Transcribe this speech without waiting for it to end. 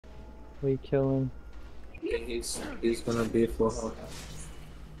We kill him. He's gonna be full health.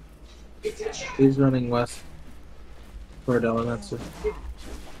 He's running west toward Elemental.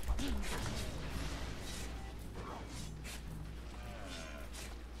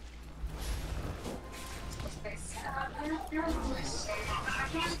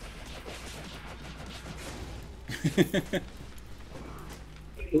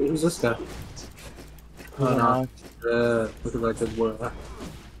 Who's this guy? Oh no. Looking like a boy.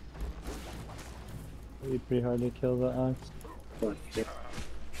 It'd be pretty hard to kill the ox.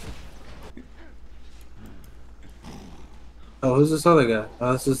 Oh, who's this other guy?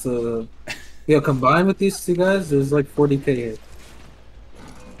 Oh, this is the. Yeah, combined with these two guys, there's like 40k here.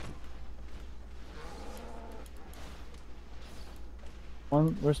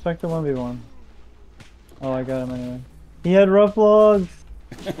 Respect the 1v1. Oh, I got him anyway. He had rough logs!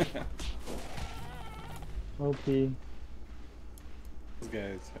 OP. This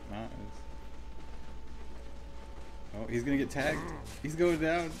guy's not. Oh, he's gonna get tagged. He's going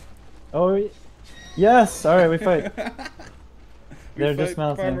down. Oh, yes! Alright, we fight. They're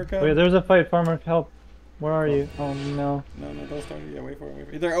dismounting. Wait, there's a fight. Farmer, help. Where are you? Oh no. No, don't start it. Yeah, wait for it. Wait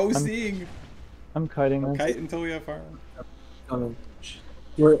for it. They're OCing. I'm kiting this. Kite until we have farm. Are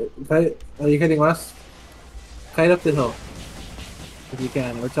you heading west? Kite up the hill. If you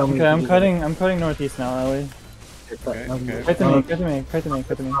can, or tell me. Okay, I'm cutting northeast now, Ellie. Okay. Kite to me.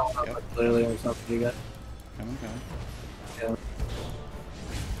 Yep. Clearly, there's something you got. Coming. Yeah.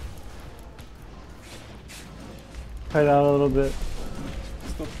 Kite out a little bit.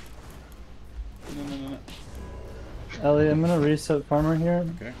 Stop. No. Ellie, I'm gonna reset farmer here.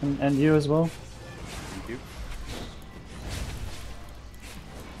 Okay. And you as well. Thank you.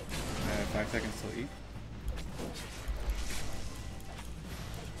 I have 5 seconds till E.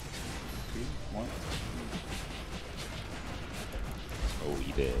 2, 1. Oh,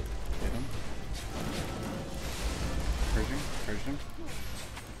 he did. Hit him. Purged him.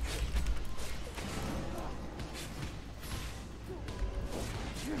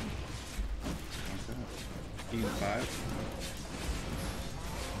 He's 5.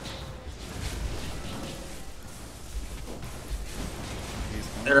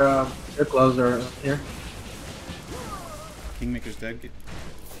 Their gloves are here. Kingmaker's dead.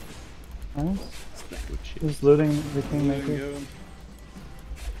 Nice. Stack with shit. Who's looting the Kingmaker?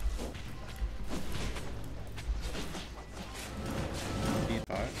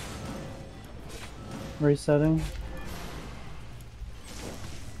 E5. Resetting.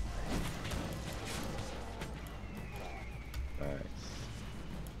 Nice.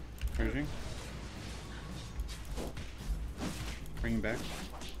 Purging. Bring back.